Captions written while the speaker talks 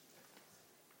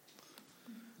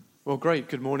Well, great.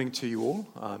 Good morning to you all.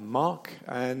 I'm Mark,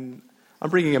 and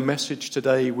I'm bringing a message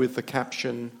today with the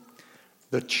caption,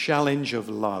 The Challenge of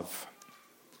Love.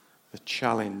 The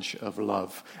Challenge of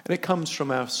Love. And it comes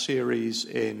from our series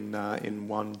in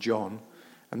 1 John.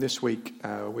 And this week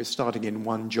we're starting in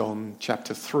 1 John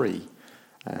chapter 3.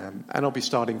 And I'll be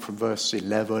starting from verse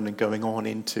 11 and going on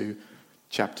into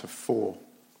chapter 4.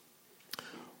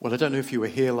 Well, I don't know if you were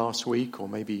here last week or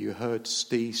maybe you heard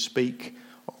Steve speak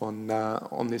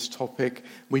on this topic.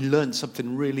 We learned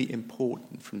something really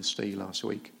important from Steve last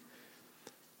week.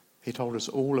 He told us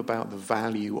all about the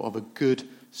value of a good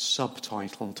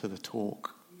subtitle to the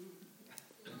talk.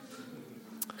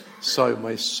 So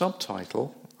my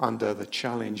subtitle under the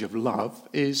challenge of love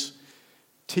is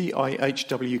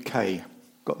TIHWK.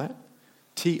 Got that?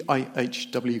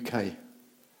 TIHWK.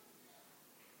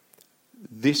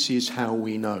 This is how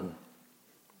we know.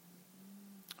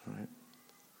 All right.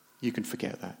 You can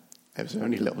forget that. It was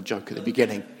only a little joke at the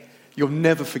beginning. You'll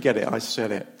never forget it. I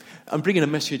said it. I'm bringing a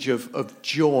message of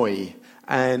joy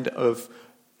and of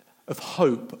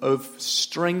hope, of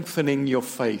strengthening your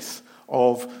faith,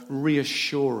 of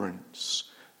reassurance.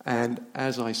 And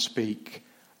as I speak,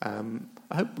 I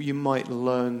hope you might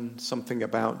learn something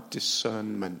about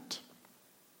discernment.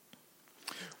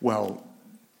 Well,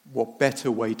 what better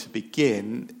way to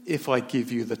begin if I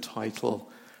give you the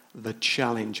title, The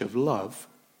Challenge of Love?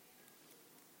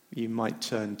 You might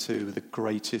turn to the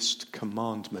greatest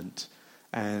commandment.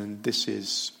 And this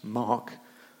is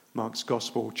Mark's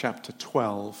Gospel, chapter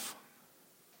 12,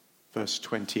 verse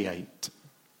 28.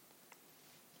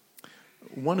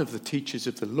 One of the teachers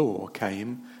of the law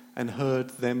came and heard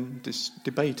them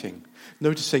debating.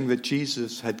 Noticing that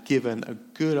Jesus had given a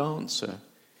good answer,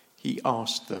 he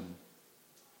asked them,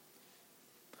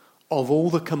 "Of all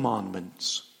the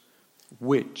commandments,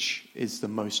 which is the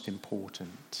most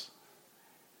important?"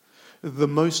 "The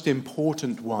most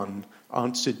important one,"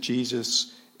 answered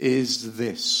Jesus, "is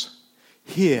this.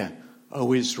 Hear,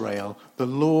 O Israel, the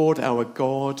Lord our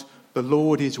God, the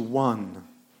Lord is one.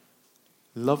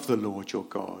 Love the Lord your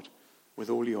God with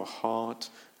all your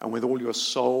heart and with all your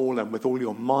soul and with all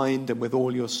your mind and with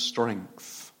all your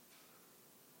strength.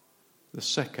 The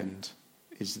second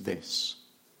is this.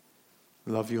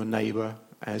 Love your neighbor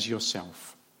as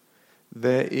yourself.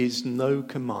 There is no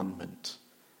commandment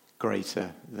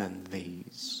greater than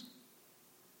these."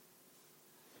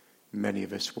 Many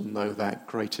of us will know that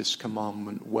greatest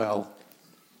commandment well.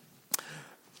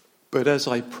 But as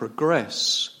I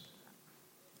progress,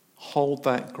 hold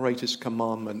that greatest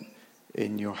commandment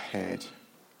in your head.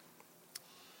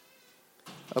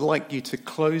 I'd like you to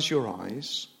close your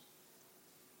eyes,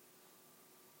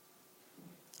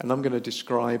 and I'm going to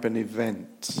describe an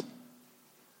event.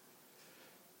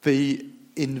 The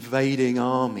invading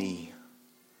army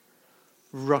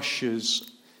rushes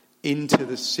into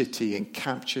the city and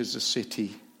captures the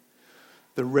city.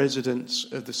 The residents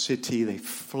of the city, they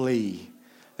flee.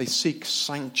 They seek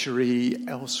sanctuary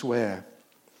elsewhere.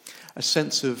 A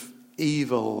sense of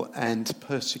evil and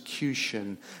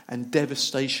persecution and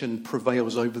devastation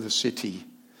prevails over the city.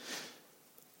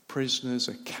 Prisoners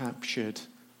are captured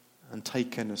and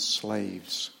taken as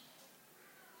slaves.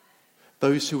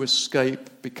 Those who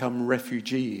escape become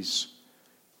refugees,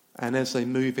 and as they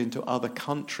move into other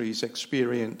countries,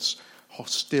 experience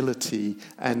hostility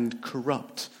and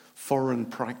corrupt foreign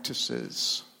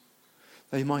practices.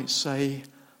 They might say,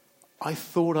 "I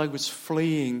thought I was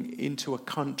fleeing into a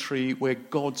country where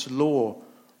God's law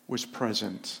was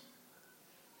present,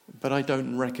 but I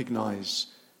don't recognize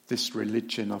this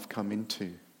religion I've come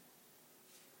into."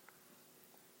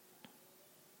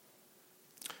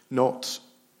 Not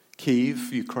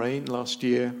Kyiv, Ukraine last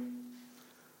year.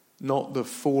 Not the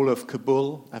fall of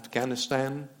Kabul,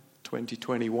 Afghanistan,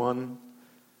 2021.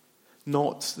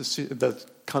 Not the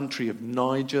country of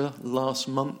Niger last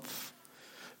month.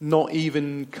 Not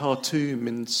even Khartoum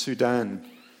in Sudan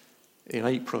in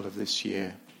April of this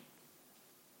year.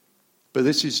 But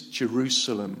this is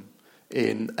Jerusalem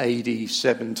in AD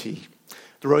 70.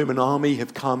 The Roman army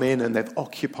have come in and they've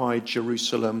occupied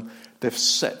Jerusalem. They've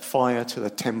set fire to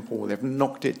the temple. They've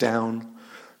knocked it down.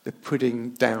 They're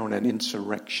putting down an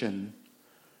insurrection.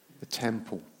 The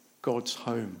temple, God's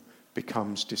home,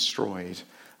 becomes destroyed.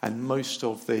 And most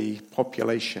of the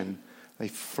population, they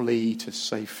flee to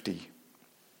safety.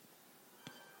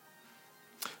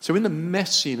 So in the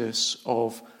messiness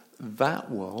of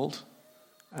that world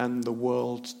and the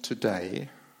world today,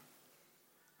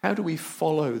 how do we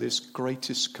follow this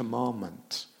greatest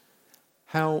commandment?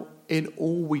 How, in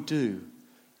all we do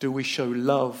we show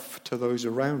love to those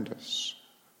around us?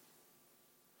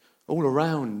 All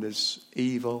around is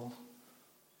evil,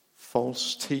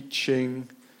 false teaching,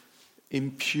 in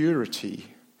purity?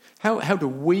 How do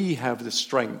we have the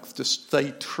strength to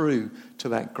stay true to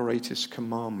that greatest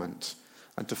commandment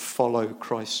and to follow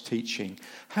Christ's teaching?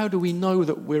 How do we know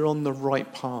that we're on the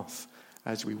right path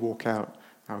as we walk out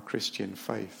our Christian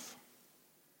faith?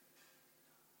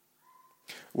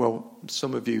 Well,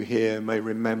 some of you here may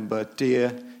remember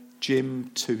dear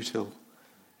Jim Tootle.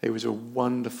 He was a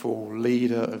wonderful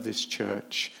leader of this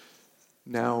church,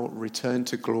 now returned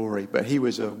to glory, but he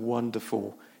was a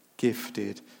wonderful,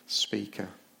 gifted speaker.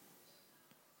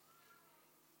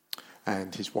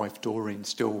 And his wife Doreen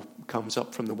still comes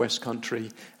up from the West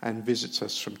Country and visits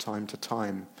us from time to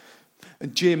time.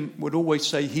 And Jim would always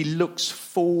say he looks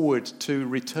forward to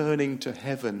returning to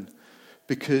heaven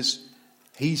because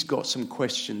he's got some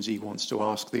questions he wants to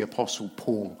ask the Apostle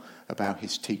Paul about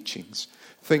his teachings.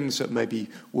 Things that maybe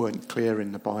weren't clear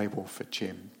in the Bible for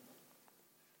Jim.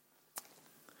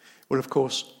 Well, of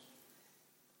course,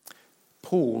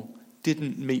 Paul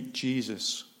didn't meet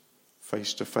Jesus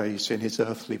face to face in his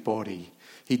earthly body.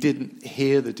 He didn't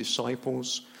hear the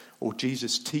disciples or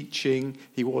Jesus teaching.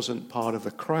 He wasn't part of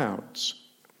the crowds.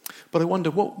 But I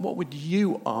wonder, what would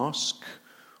you ask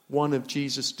one of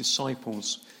Jesus'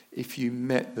 disciples if you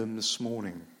met them this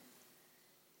morning?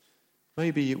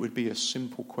 Maybe it would be a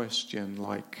simple question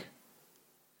like,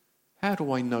 how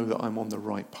do I know that I'm on the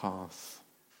right path?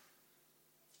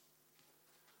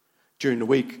 During the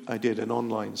week, I did an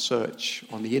online search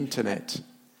on the internet.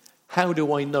 How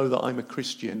do I know that I'm a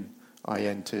Christian? I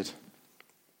entered.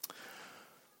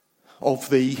 Of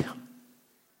the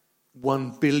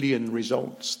 1 billion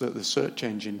results that the search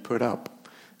engine put up,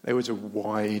 there was a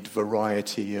wide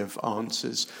variety of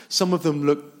answers. Some of them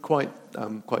looked quite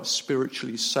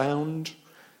spiritually sound.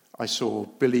 I saw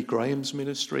Billy Graham's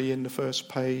ministry in the first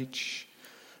page.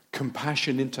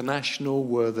 Compassion International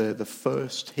were the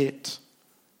first hit.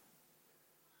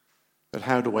 But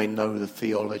how do I know the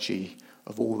theology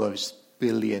of all those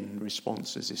billion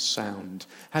responses is sound?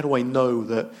 How do I know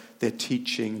that they're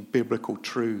teaching biblical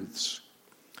truths?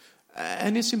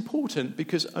 And it's important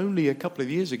because only a couple of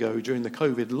years ago, during the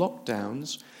COVID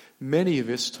lockdowns, many of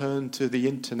us turned to the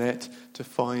internet to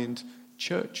find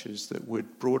churches that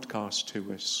would broadcast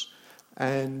to us.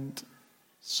 And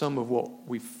some of what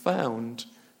we found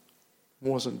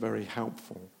wasn't very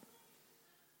helpful.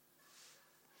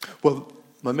 Well,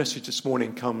 my message this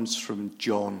morning comes from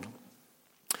John.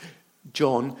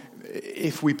 John,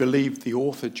 if we believe the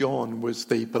author John was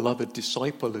the beloved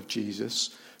disciple of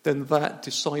Jesus, then that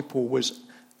disciple was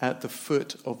at the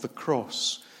foot of the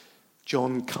cross.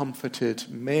 John comforted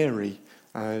Mary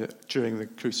during the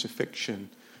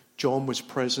crucifixion. John was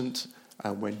present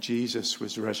when Jesus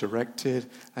was resurrected,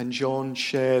 and John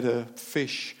shared a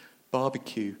fish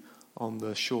barbecue on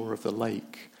the shore of the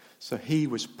lake. So he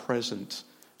was present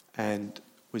and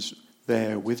was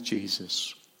there with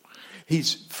Jesus.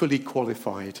 He's fully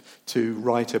qualified to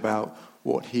write about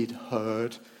what he'd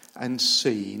heard and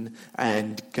seen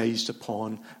and gazed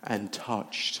upon and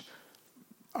touched.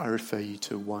 I refer you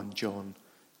to 1 John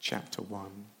chapter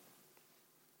 1.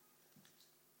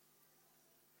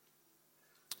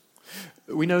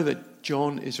 We know that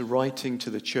John is writing to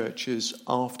the churches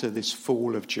after this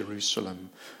fall of Jerusalem.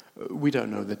 We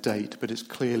don't know the date, but it's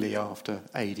clearly after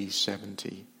AD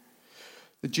 70.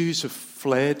 The Jews have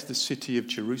fled the city of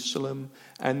Jerusalem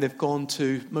and they've gone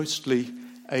to mostly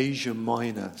Asia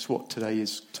Minor, it's what today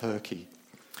is Turkey.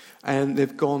 And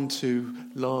they've gone to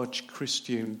large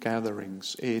Christian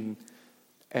gatherings in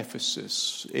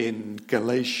Ephesus, in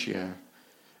Galatia,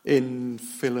 in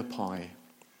Philippi.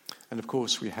 And of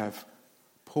course we have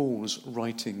Paul's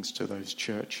writings to those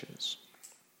churches.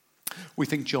 We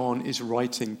think John is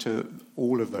writing to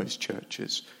all of those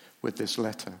churches with this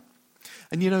letter.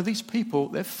 And you know, these people,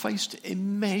 they've faced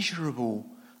immeasurable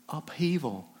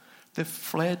upheaval. They've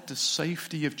fled the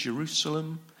safety of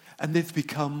Jerusalem and they've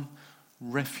become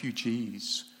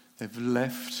refugees. They've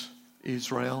left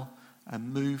Israel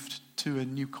and moved to a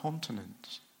new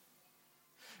continent.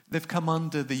 They've come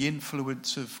under the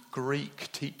influence of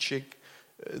Greek teaching.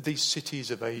 These cities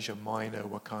of Asia Minor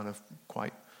were kind of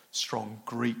quite strong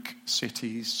Greek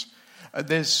cities.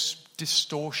 There's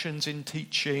distortions in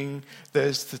teaching.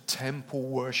 There's the temple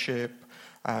worship.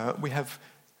 We have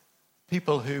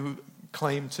people who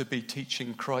claim to be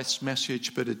teaching Christ's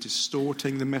message but are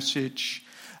distorting the message.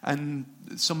 And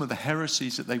some of the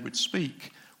heresies that they would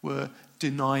speak were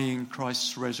denying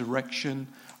Christ's resurrection,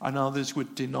 and others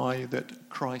would deny that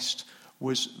Christ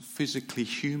was physically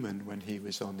human when he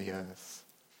was on the earth.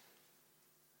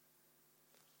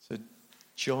 So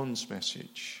John's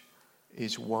message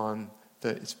is one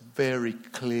that is very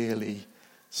clearly,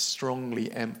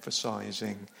 strongly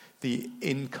emphasizing the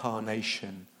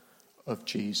incarnation of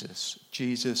Jesus.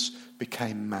 Jesus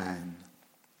became man.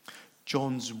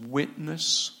 John's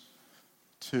witness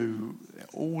to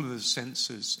all of the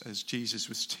senses as Jesus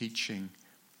was teaching,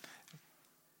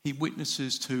 he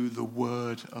witnesses to the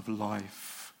word of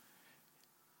life.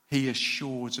 He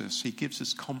assures us, he gives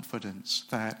us confidence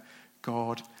that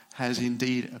God has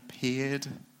indeed appeared.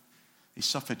 He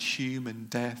suffered human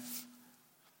death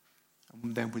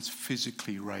and then was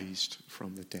physically raised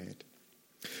from the dead.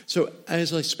 So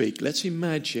as I speak, let's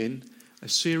imagine a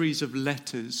series of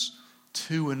letters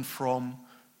to and from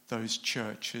those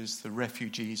churches, the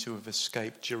refugees who have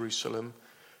escaped Jerusalem,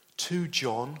 to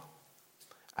John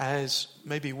as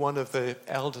maybe one of the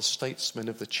elder statesmen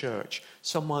of the church,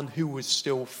 someone who was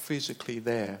still physically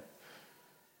there.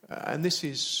 And this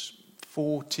is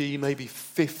 40, maybe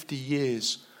 50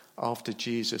 years after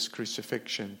Jesus'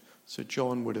 crucifixion. So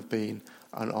John would have been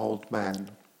an old man.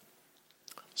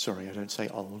 Sorry, I don't say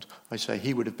old. I say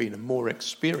he would have been a more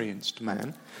experienced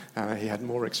man. He had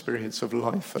more experience of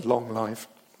life, a long life.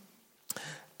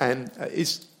 And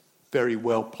is very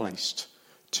well placed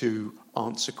to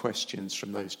answer questions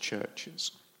from those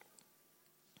churches.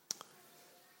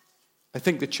 I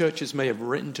think the churches may have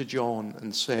written to John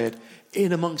and said,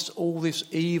 in amongst all this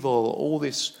evil, all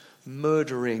this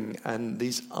murdering and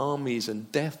these armies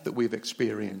and death that we've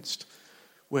experienced,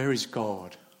 where is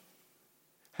God?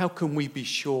 How can we be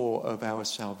sure of our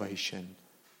salvation?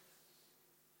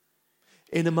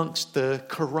 In amongst the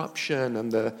corruption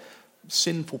and the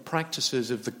sinful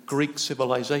practices of the Greek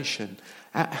civilization,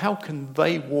 how can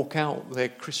they walk out their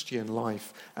Christian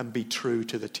life and be true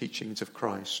to the teachings of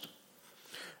Christ?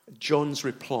 John's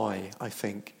reply, I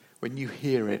think, when you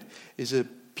hear it, is a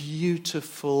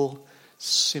beautiful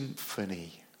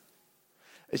symphony.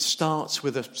 It starts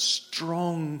with a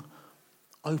strong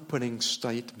opening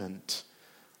statement,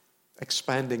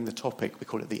 expanding the topic. We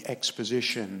call it the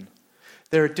exposition.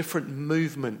 There are different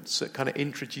movements that kind of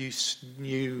introduce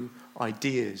new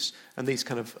ideas, and these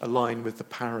kind of align with the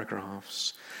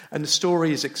paragraphs. And the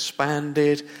story is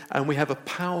expanded, and we have a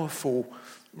powerful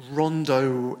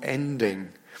rondo ending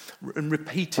and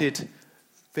repeated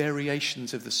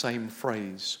variations of the same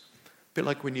phrase. A bit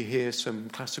like when you hear some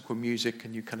classical music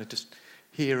and you kind of just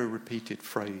hear a repeated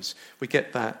phrase. We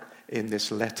get that in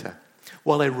this letter.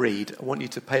 While I read, I want you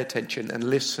to pay attention and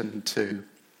listen to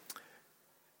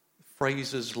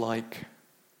phrases like,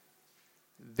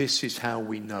 this is how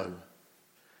we know,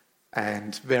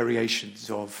 and variations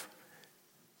of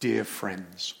dear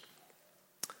friends.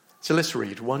 So let's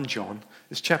read 1 John.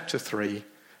 It's chapter 3,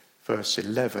 verse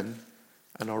 11,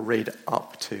 and I'll read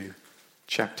up to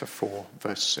chapter 4,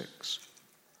 verse 6.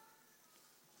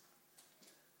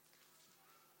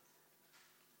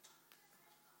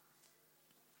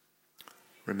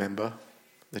 Remember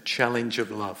the challenge of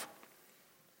love.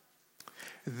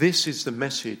 This is the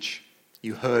message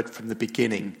you heard from the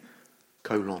beginning, :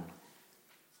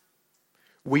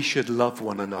 we should love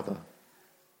one another.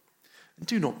 And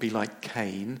do not be like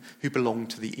Cain, who belonged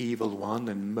to the evil one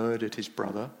and murdered his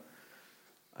brother.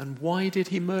 And why did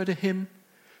he murder him?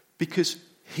 Because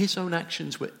his own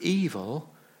actions were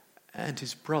evil and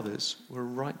his brothers were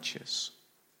righteous.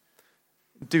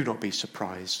 Do not be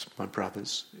surprised, my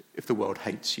brothers, if the world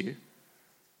hates you.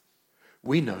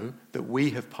 We know that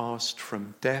we have passed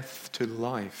from death to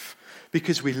life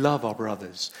because we love our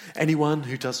brothers. Anyone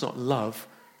who does not love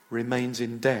remains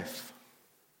in death.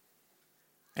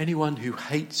 Anyone who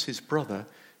hates his brother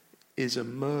is a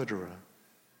murderer.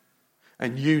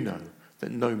 And you know that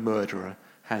no murderer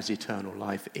has eternal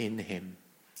life in him.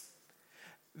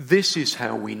 This is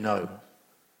how we know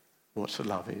what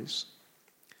love is.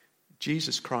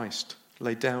 Jesus Christ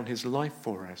laid down his life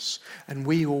for us, and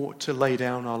we ought to lay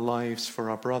down our lives for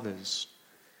our brothers.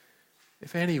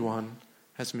 If anyone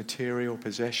has material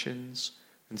possessions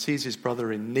and sees his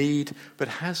brother in need but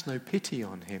has no pity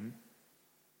on him,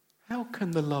 how can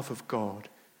the love of God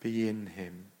be in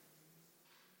him?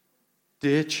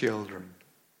 Dear children,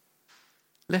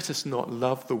 let us not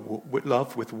love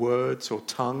with words or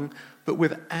tongue, but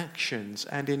with actions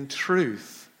and in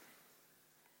truth.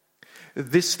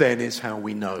 This then is how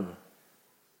we know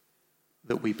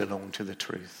that we belong to the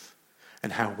truth,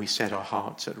 and how we set our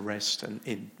hearts at rest and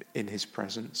in his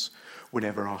presence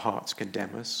whenever our hearts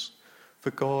condemn us.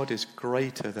 For God is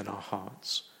greater than our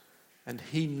hearts, and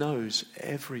he knows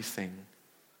everything.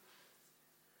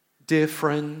 Dear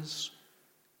friends,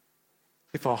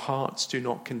 if our hearts do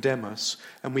not condemn us,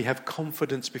 and we have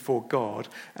confidence before God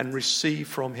and receive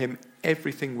from him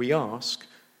everything we ask,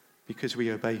 because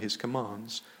we obey his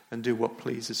commands and do what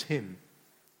pleases him.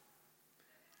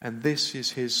 And this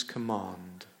is his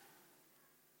command: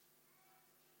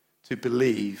 to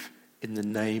believe in the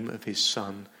name of his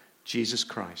Son, Jesus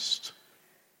Christ,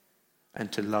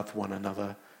 and to love one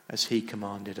another as he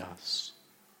commanded us.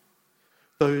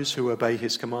 Those who obey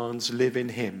his commands live in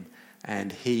him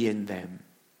and he in them.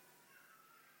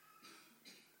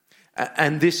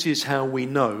 And this is how we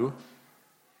know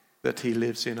that he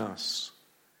lives in us.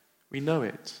 We know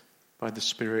it by the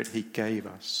Spirit he gave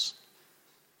us.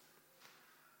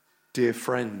 Dear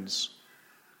friends,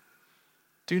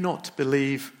 do not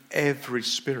believe every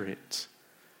spirit,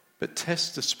 but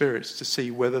test the spirits to see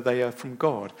whether they are from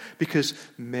God, because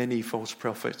many false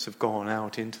prophets have gone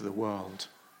out into the world.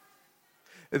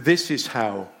 This is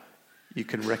how you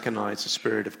can recognize the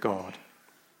Spirit of God.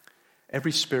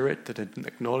 Every spirit that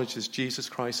acknowledges Jesus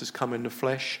Christ has come in the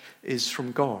flesh is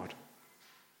from God.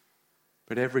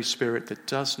 But every spirit that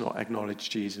does not acknowledge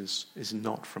Jesus is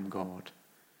not from God.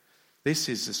 This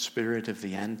is the spirit of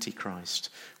the Antichrist,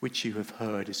 which you have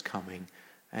heard is coming,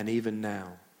 and even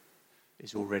now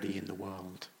is already in the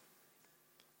world.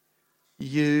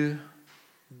 You,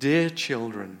 dear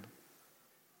children,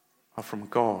 are from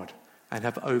God and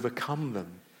have overcome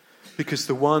them, because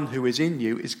the one who is in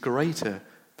you is greater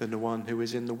than the one who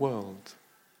is in the world.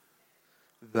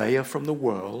 They are from the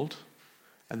world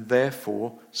and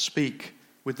therefore speak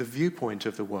with the viewpoint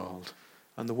of the world,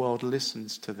 and the world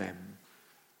listens to them.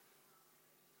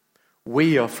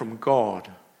 We are from God,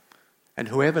 and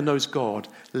whoever knows God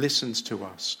listens to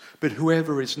us, but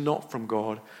whoever is not from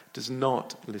God does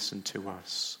not listen to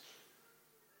us.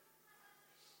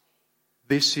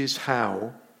 This is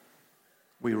how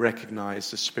we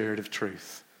recognize the spirit of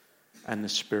truth and the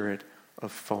spirit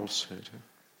of falsehood.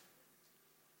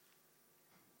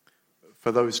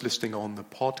 For those listening on the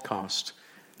podcast,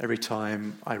 every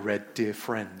time I read Dear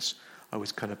Friends, I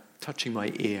was kind of touching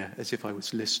my ear as if I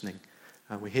was listening.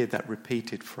 And we hear that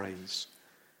repeated phrase.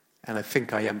 And I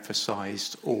think I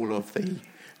emphasized all of the,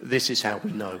 this is how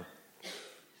we know.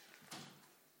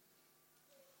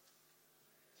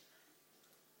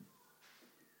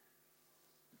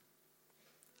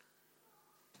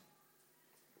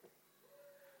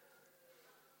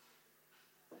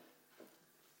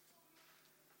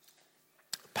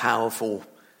 Powerful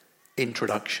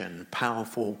introduction,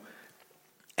 powerful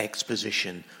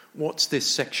exposition. What's this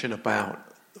section about?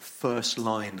 The first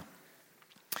line.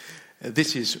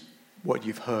 This is what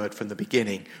you've heard from the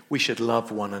beginning. We should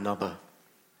love one another.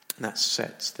 And that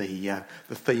sets the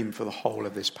theme for the whole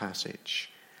of this passage.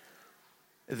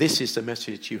 This is the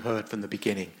message you heard from the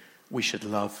beginning. We should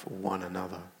love one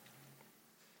another.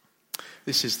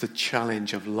 This is the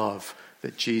challenge of love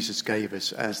that Jesus gave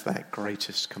us as that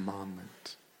greatest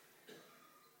commandment.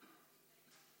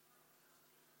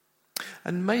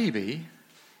 And maybe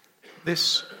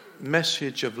this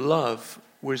message of love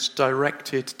was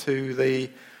directed to the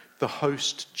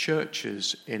host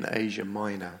churches in Asia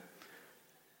Minor,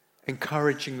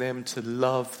 encouraging them to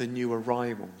love the new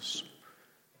arrivals,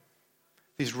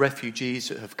 these refugees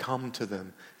that have come to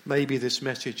them. Maybe this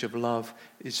message of love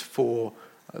is for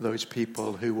those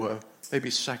people who were maybe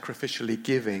sacrificially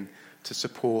giving to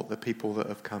support the people that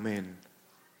have come in.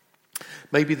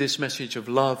 Maybe this message of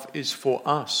love is for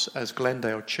us as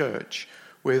Glendale Church,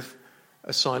 with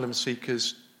asylum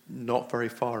seekers not very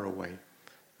far away.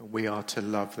 We are to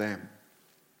love them.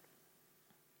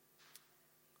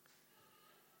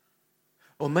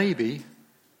 Or maybe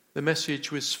the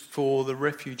message was for the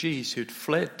refugees who'd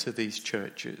fled to these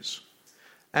churches.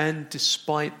 And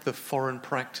despite the foreign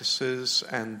practices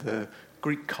and the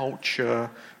Greek culture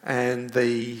and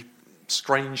the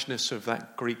strangeness of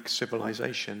that Greek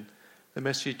civilization, the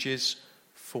message is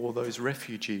for those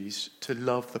refugees to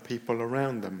love the people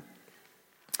around them.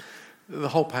 The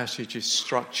whole passage is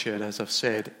structured, as I've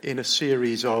said, in a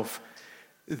series of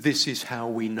this is how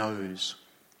we knows.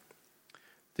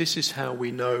 This is how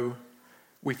we know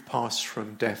we've passed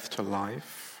from death to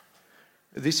life.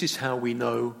 This is how we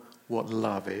know what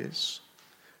love is.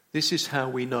 This is how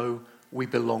we know we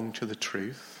belong to the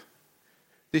truth.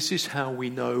 This is how we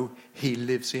know he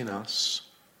lives in us.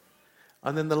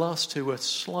 And then the last two are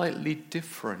slightly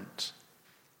different.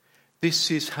 This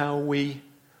is how we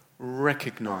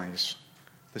recognize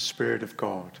the Spirit of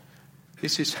God.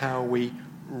 This is how we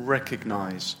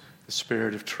recognize the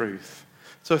Spirit of truth.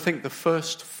 So I think the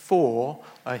first four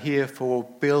are here for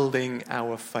building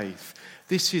our faith.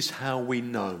 This is how we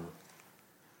know.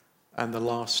 And the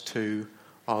last two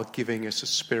are giving us a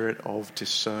spirit of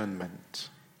discernment.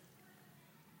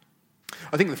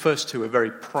 I think the first two are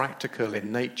very practical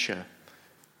in nature.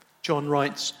 John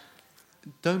writes,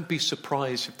 don't be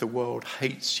surprised if the world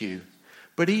hates you,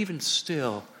 but even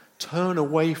still, turn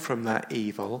away from that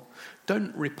evil.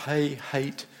 Don't repay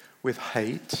hate with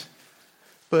hate,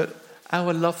 but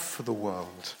our love for the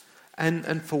world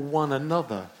and for one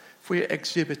another, if we're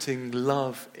exhibiting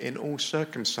love in all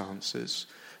circumstances,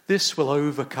 this will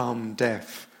overcome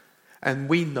death. And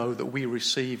we know that we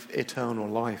receive eternal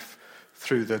life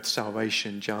through the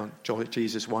salvation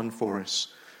Jesus won for us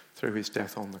through his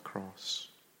death on the cross.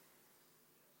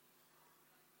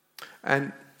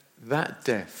 And that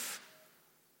death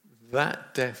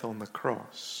on the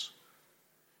cross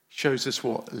shows us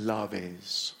what love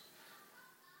is.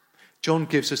 John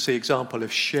gives us the example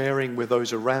of sharing with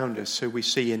those around us who we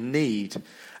see in need.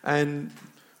 And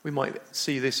we might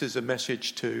see this as a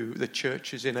message to the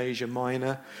churches in Asia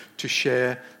Minor to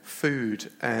share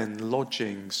food and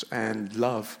lodgings and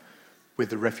love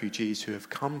with the refugees who have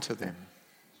come to them.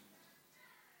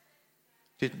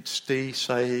 Didn't Steve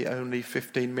say only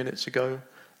 15 minutes ago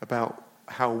about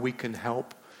how we can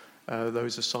help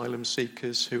those asylum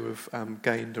seekers who have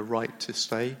gained a right to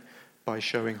stay by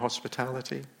showing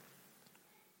hospitality?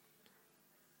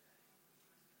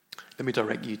 Let me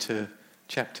direct you to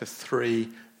chapter 3,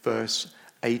 verse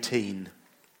 18.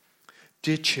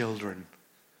 Dear children,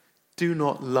 do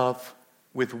not love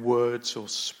with words or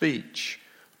speech,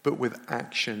 but with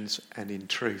actions and in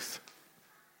truth.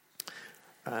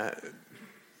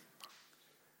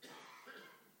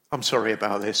 I'm sorry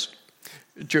about this.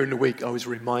 During the week, I was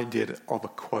reminded of a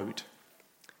quote.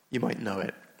 You might know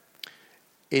it.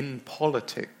 In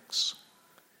politics,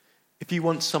 if you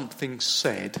want something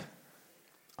said,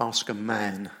 ask a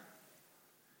man.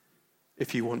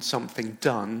 If you want something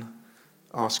done,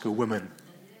 ask a woman.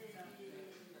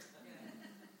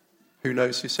 Who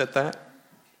knows who said that?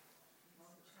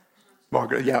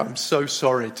 Margaret. Yeah, I'm so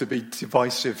sorry to be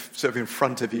divisive sort of in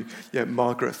front of you. Yeah,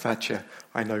 Margaret Thatcher.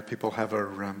 I know people have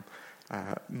a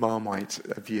Marmite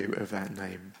view of that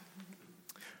name.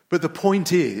 But the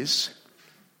point is,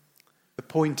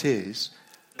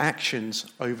 actions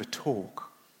over talk.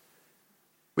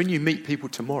 When you meet people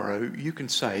tomorrow, you can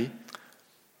say,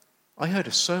 I heard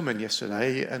a sermon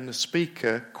yesterday and the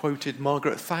speaker quoted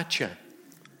Margaret Thatcher.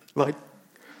 Like,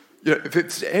 you know, if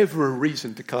it's ever a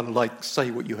reason to kind of like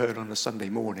say what you heard on a Sunday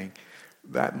morning,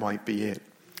 that might be it.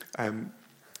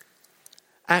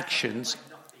 Actions,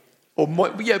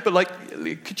 but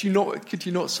like, could you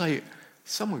not say,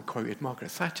 someone quoted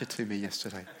Margaret Thatcher to me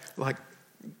yesterday? Like,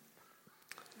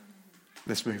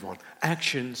 let's move on.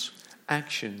 Actions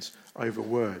over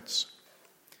words.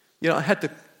 You know, I had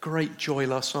the great joy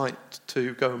last night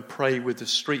to go and pray with the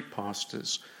street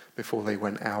pastors before they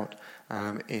went out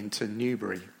into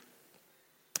Newbury.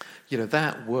 You know,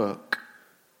 that work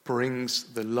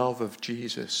brings the love of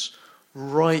Jesus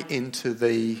right into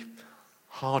the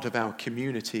heart of our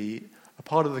community, a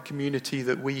part of the community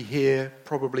that we here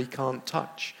probably can't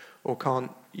touch or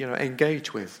can't,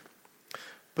 engage with.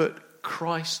 But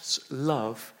Christ's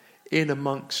love in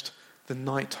amongst the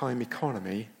nighttime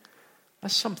economy,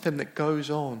 that's something that goes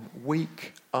on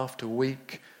week after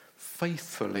week,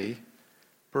 faithfully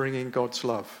bringing God's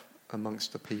love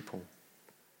amongst the people.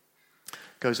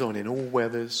 Goes on in all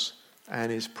weathers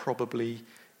and is probably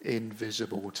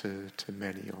invisible to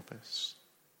many of us.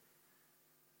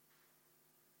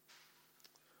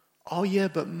 Oh yeah,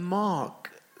 but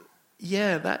Mark,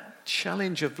 that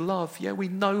challenge of love, we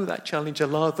know that challenge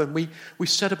of love, and we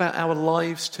set about our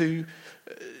lives to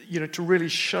really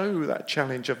show that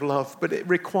challenge of love, but it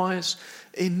requires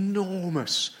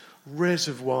enormous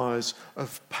reservoirs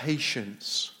of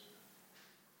patience.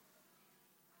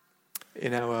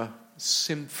 In our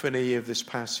symphony of this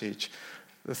passage,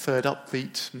 the third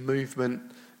upbeat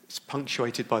movement is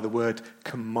punctuated by the word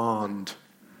command.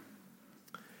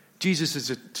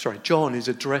 John is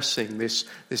addressing this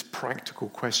practical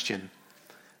question.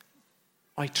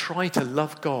 I try to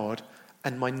love God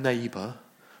and my neighbour,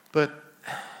 but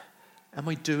am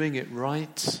I doing it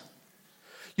right?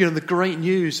 The great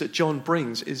news that John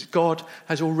brings is God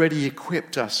has already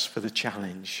equipped us for the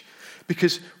challenge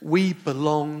because we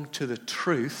belong to the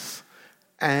truth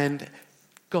and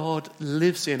God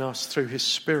lives in us through his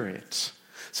Spirit.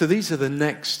 So these are the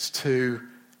next two.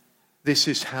 This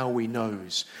is how we know.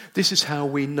 This is how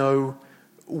we know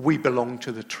we belong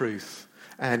to the truth.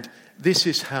 And this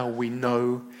is how we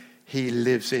know he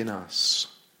lives in us.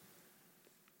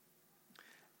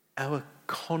 Our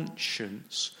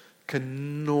conscience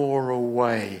can gnaw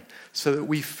away so that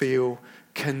we feel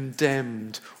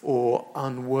condemned or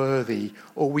unworthy,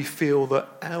 or we feel that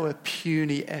our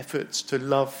puny efforts to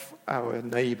love our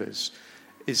neighbours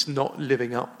is not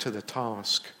living up to the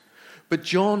task. But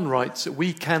John writes that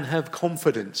we can have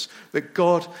confidence that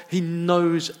God, he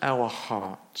knows our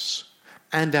hearts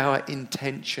and our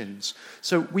intentions.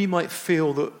 So we might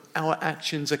feel that our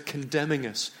actions are condemning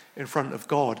us in front of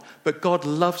God. But God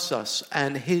loves us,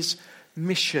 and his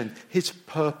mission, his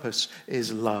purpose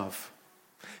is love.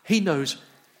 He knows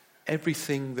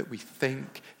everything that we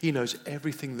think. He knows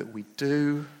everything that we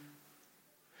do.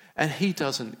 And he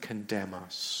doesn't condemn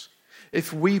us.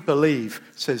 If we believe,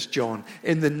 says John,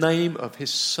 in the name of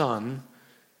his Son,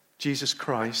 Jesus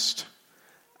Christ,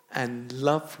 and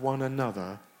love one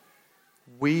another,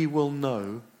 we will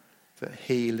know that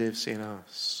he lives in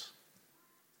us.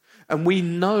 And we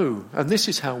know, and this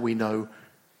is how we know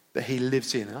that he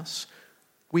lives in us,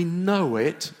 we know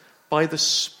it by the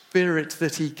Spirit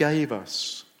that he gave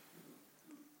us.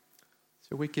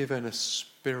 So we're given a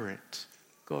Spirit,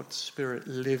 God's Spirit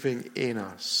living in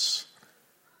us.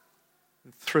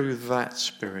 And through that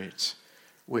Spirit,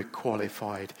 we're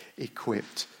qualified,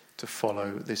 equipped to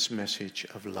follow this message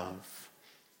of love.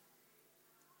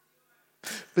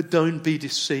 But don't be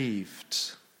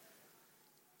deceived.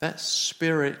 That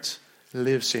Spirit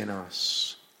lives in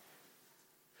us.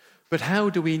 But how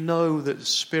do we know that the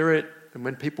Spirit, and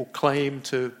when people claim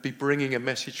to be bringing a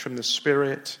message from the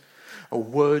Spirit, or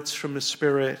words from the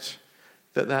Spirit,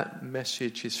 that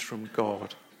message is from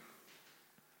God?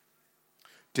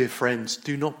 Dear friends,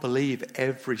 do not believe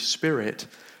every spirit,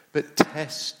 but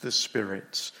test the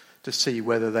spirits to see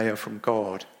whether they are from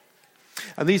God.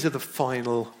 And these are the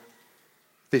final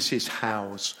this is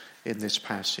hows in this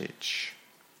passage.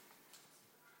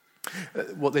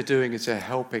 What they're doing is they're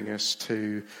helping us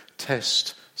to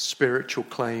test spiritual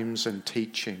claims and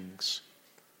teachings.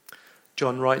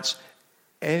 John writes,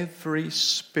 every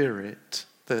spirit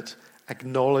that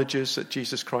acknowledges that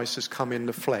Jesus Christ has come in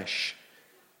the flesh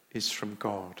is from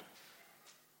God.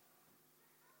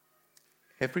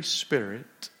 Every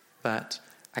spirit that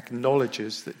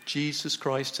acknowledges that Jesus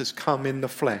Christ has come in the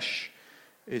flesh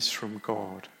is from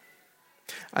God.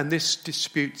 And this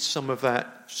disputes some of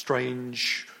that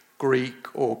strange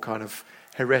Greek or kind of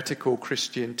heretical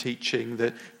Christian teaching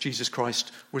that Jesus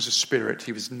Christ was a spirit,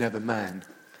 he was never man.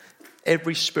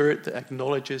 Every spirit that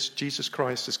acknowledges Jesus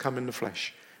Christ has come in the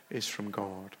flesh is from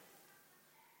God.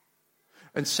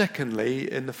 And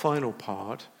secondly, in the final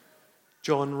part,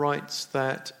 John writes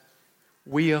that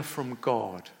we are from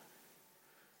God.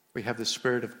 We have the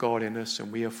Spirit of God in us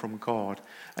and we are from God.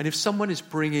 And if someone is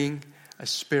bringing a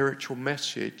spiritual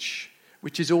message,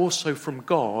 which is also from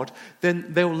God, then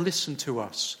they'll listen to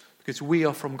us because we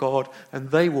are from God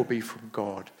and they will be from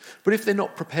God. But if they're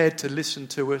not prepared to listen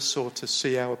to us or to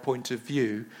see our point of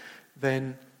view,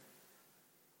 then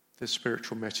the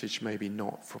spiritual message may be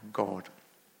not from God.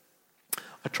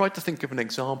 I tried to think of an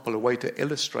example, a way to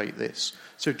illustrate this.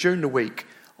 So during the week,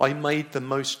 I made the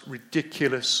most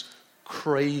ridiculous,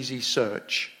 crazy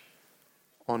search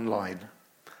online.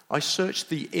 I searched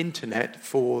the internet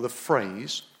for the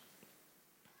phrase,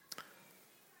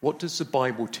 what does the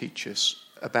Bible teach us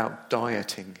about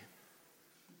dieting?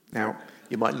 Now,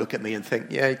 you might look at me and think,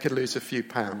 yeah, you could lose a few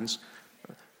pounds.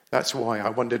 That's why I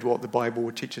wondered what the Bible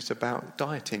would teach us about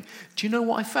dieting. Do you know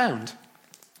what I found?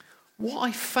 What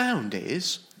I found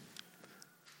is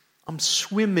I'm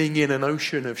swimming in an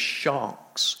ocean of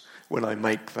sharks when I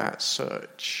make that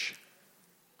search.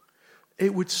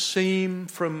 It would seem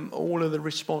from all of the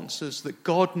responses that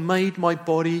God made my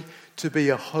body to be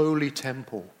a holy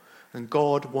temple and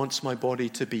God wants my body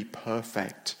to be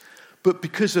perfect. But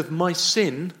because of my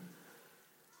sin,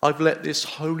 I've let this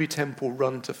holy temple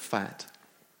run to fat.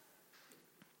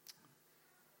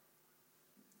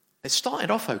 It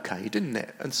started off okay, didn't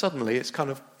it? And suddenly it's kind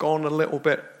of gone a little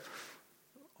bit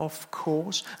off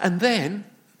course. And then,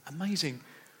 amazing,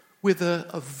 with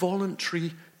a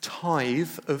voluntary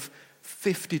tithe of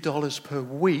 $50 per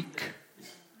week,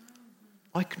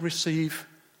 I can receive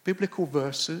biblical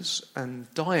verses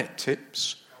and diet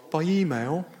tips by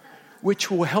email, which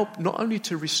will help not only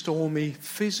to restore me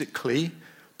physically,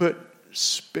 but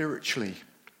spiritually.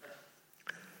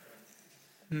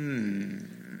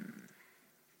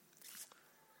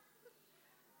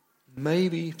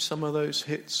 Maybe some of those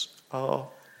hits are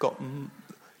got,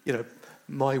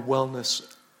 my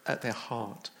wellness at their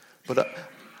heart, but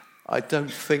I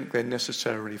don't think they're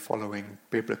necessarily following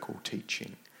biblical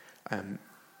teaching.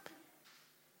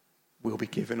 We'll be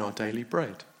given our daily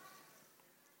bread.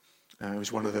 It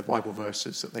was one of the Bible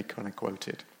verses that they kind of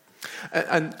quoted.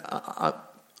 And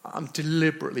I'm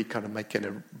deliberately kind of making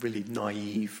a really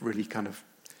naive, really kind of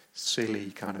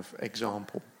silly kind of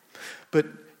example. But,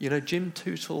 Jim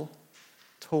Tootle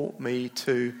taught me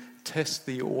to test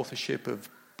the authorship of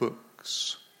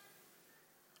books.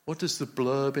 What does the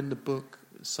blurb in the book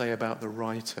say about the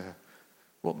writer?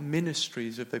 What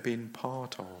ministries have they been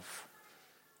part of?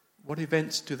 What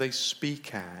events do they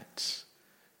speak at?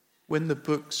 When the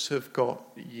books have got,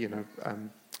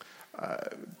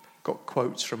 got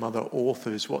quotes from other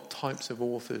authors. What types of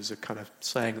authors are kind of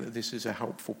saying that this is a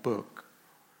helpful book?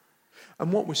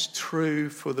 And what was true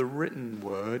for the written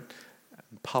word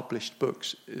and published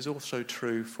books is also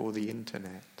true for the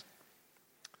internet.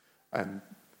 And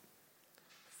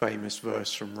famous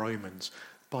verse from Romans,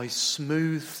 by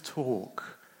smooth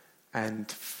talk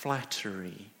and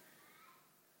flattery,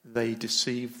 they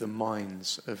deceive the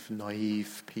minds of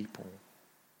naive people.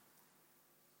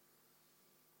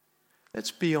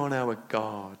 Let's be on our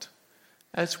guard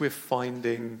as we're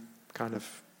finding kind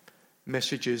of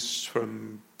messages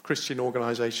from Christian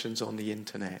organizations on the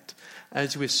internet,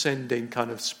 as we're sending kind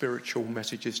of spiritual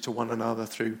messages to one another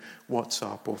through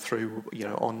WhatsApp or through,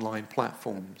 online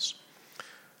platforms.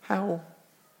 How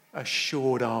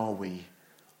assured are we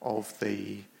of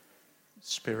the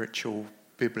spiritual,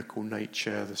 biblical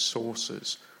nature, the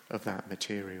sources of that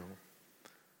material?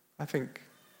 I think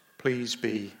please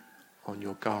be on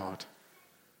your guard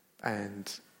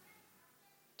and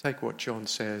take what John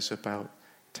says about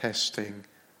testing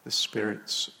the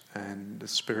spirits and the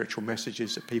spiritual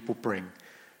messages that people bring.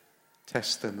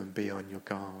 Test them and be on your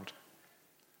guard.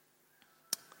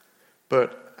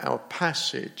 But our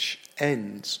passage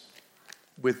ends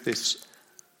with this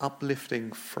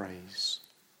uplifting phrase.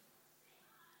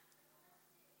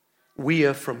 We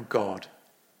are from God.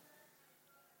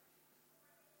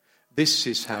 This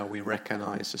is how we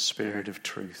recognize the spirit of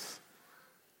truth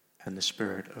and the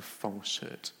spirit of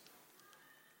falsehood.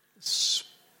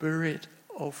 Spirit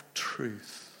of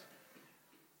truth.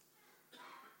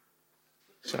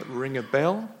 Does that ring a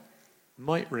bell?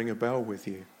 Might ring a bell with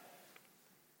you.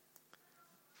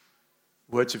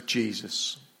 Words of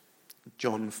Jesus,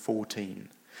 John 14.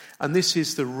 And this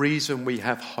is the reason we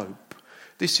have hope.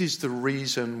 This is the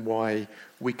reason why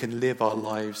we can live our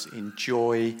lives in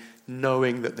joy,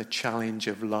 knowing that the challenge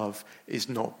of love is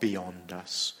not beyond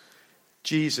us.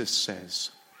 Jesus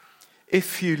says,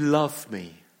 if you love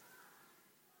me,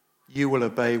 you will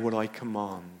obey what I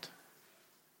command.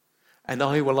 And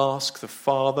I will ask the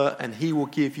Father, and he will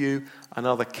give you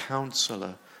another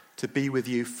counselor to be with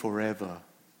you forever,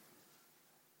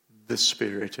 the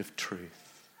Spirit of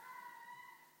truth.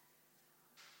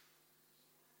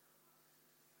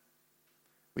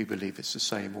 We believe it's the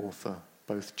same author,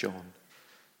 both John,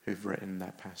 who've written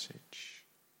that passage.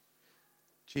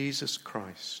 Jesus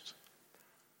Christ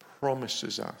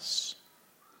promises us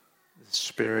the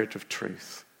Spirit of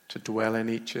truth to dwell in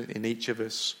each of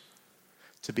us,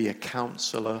 to be a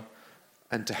counselor,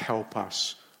 and to help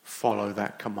us follow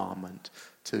that commandment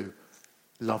to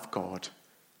love God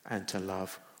and to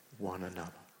love one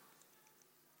another.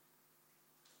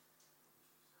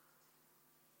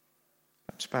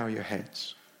 Let's bow your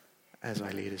heads as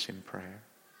I lead us in prayer.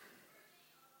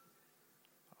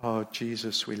 Oh,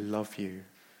 Jesus, we love you.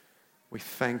 We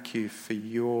thank you for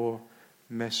your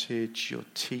message, your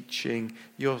teaching,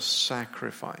 your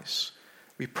sacrifice.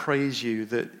 We praise you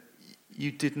that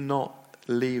you did not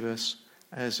leave us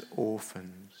as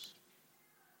orphans.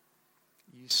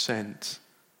 You sent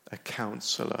a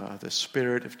counselor, the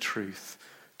Spirit of truth,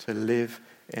 to live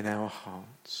in our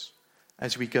hearts.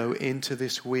 As we go into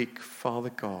this week,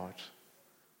 Father God,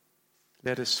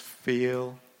 let us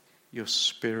feel your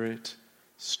Spirit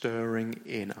stirring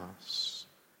in us.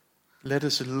 Let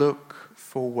us look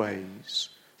for ways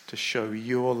to show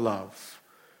your love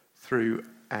through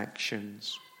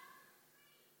actions,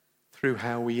 through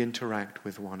how we interact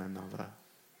with one another.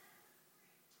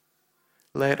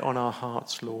 Lay it on our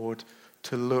hearts, Lord,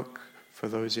 to look for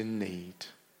those in need,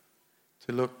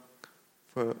 to look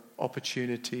for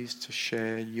opportunities to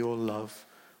share your love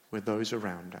with those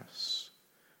around us.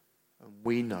 And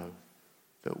we know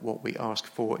that what we ask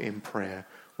for in prayer,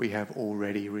 we have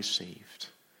already received.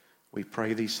 We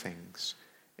pray these things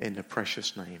in the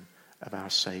precious name of our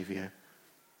Saviour,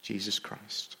 Jesus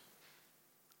Christ.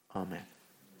 Amen.